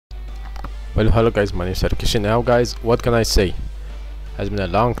Well, hello guys, my name is Sarkishin. Now guys, what can I say? Has been a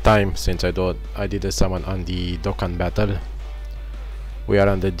long time since I did a summon on the Dokkan battle. We are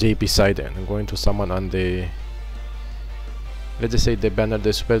on the JP side and I'm going to summon on the, let's just say, the banner,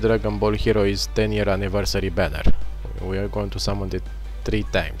 the Super Dragon Ball Heroes 10-year anniversary banner. We are going to summon it 3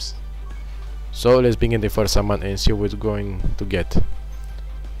 times. So let's begin the first summon and see what we're going to get.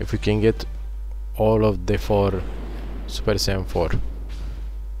 If we can get all of the 4 Super Saiyan 4.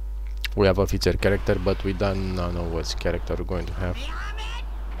 We have a feature character, but we don't know what character we're going to have.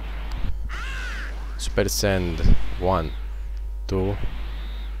 Super Saiyan 1, 2.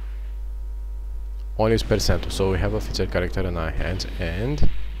 Only Super Saiyan 2, so we have a feature character in our hands, and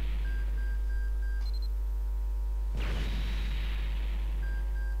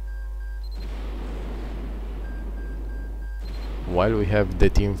while we have the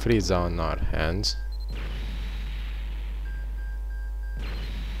Team Frieza on our hands,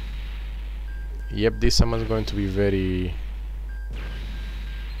 yep, this summon is going to be very...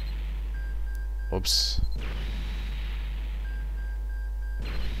 Oops.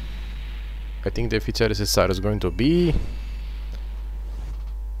 I think the feature SSR is going to be...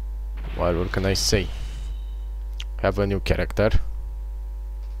 Well, what can I say? Have a new character.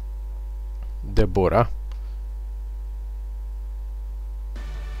 Deborah.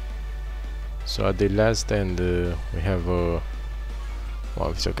 So at the last end we have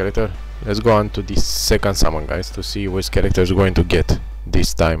one feature character. Let's go on to the second summon, guys, to see which character is going to get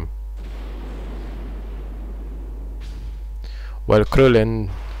this time. Well,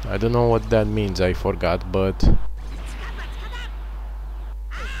 Krillin, I don't know what that means, I forgot, but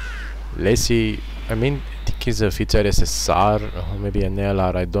let's see. I mean, I think it's a feature SSR or maybe an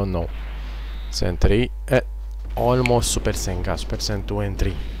LR, I don't know. Saiyan 3, almost Super Saiyan, Super Saiyan 2 and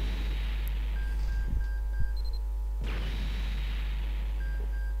 3.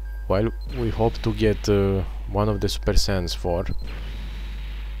 While we hope to get one of the Super Saiyans 4,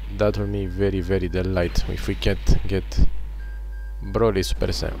 that will be very delight if we can get Broly Super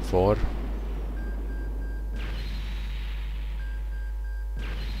Saiyan 4.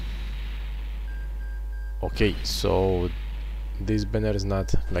 Okay, so this banner is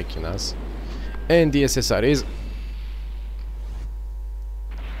not liking us, and the SSR is...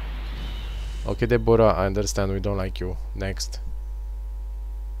 Okay, Deborah, I understand we don't like you. Next.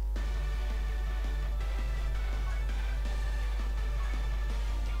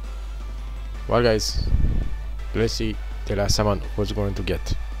 Well, guys, let's see the last summon what's going to get.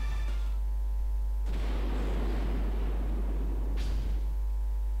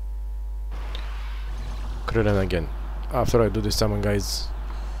 Krillin again. After I do this summon, guys,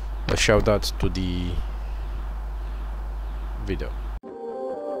 a shout out to the video.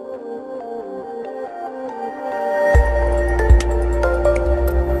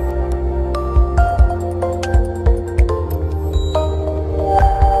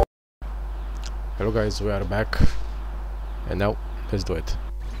 Hello guys, we are back, and now let's do it.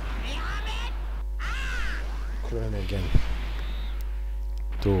 Krillin again.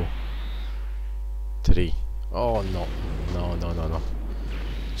 2, 3. Oh no, no.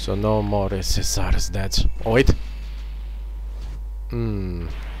 So no more SSRs. That's... Oh wait.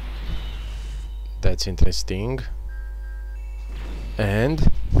 That's interesting.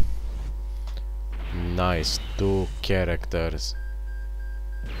 And nice, 2 characters.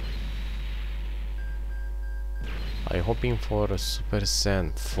 I'm hoping for a Super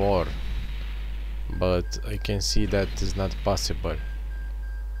Saiyan 4, but I can see that is not possible.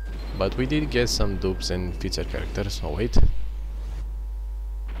 But we did get some dupes and feature characters. Oh wait.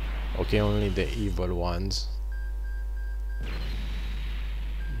 Okay, only the evil ones.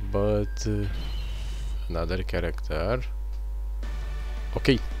 But another character.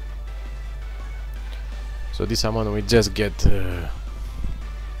 Okay. So this summon we just get...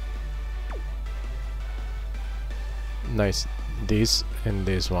 nice, this and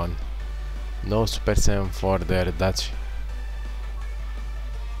this one. No Super Saiyan 4 there, that's...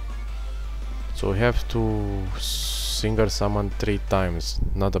 So we have to single summon 3 times.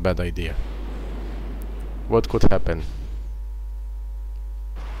 Not a bad idea. What could happen?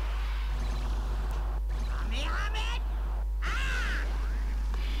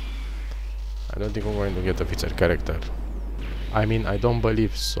 I don't think I'm going to get a feature character. I mean, I don't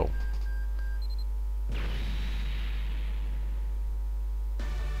believe so.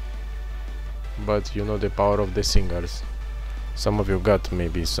 But you know the power of the singers. Some of you got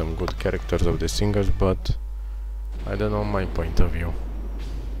maybe some good characters of the singers, but I don't know my point of view.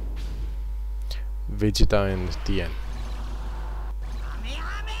 Vegeta and Tien.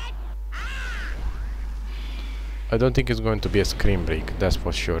 I don't think it's going to be a screen break, that's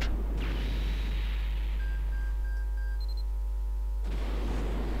for sure.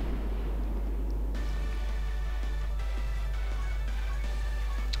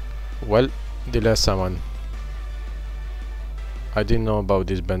 Well, the last summon. I didn't know about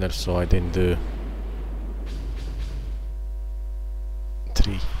this banner, so I didn't do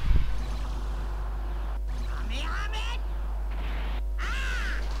 3.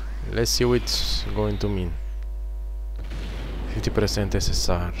 Let's see what it's going to mean. 50%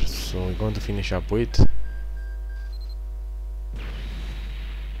 SSR, so we're going to finish up with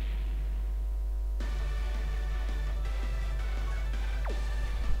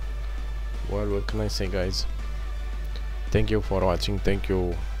well, what can I say, guys? Thank you for watching, thank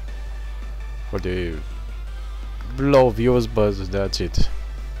you for the low views, but that's it.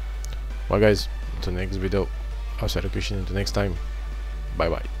 Well guys, until next video, I'll start a question until next time. Bye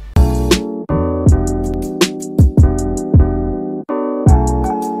bye.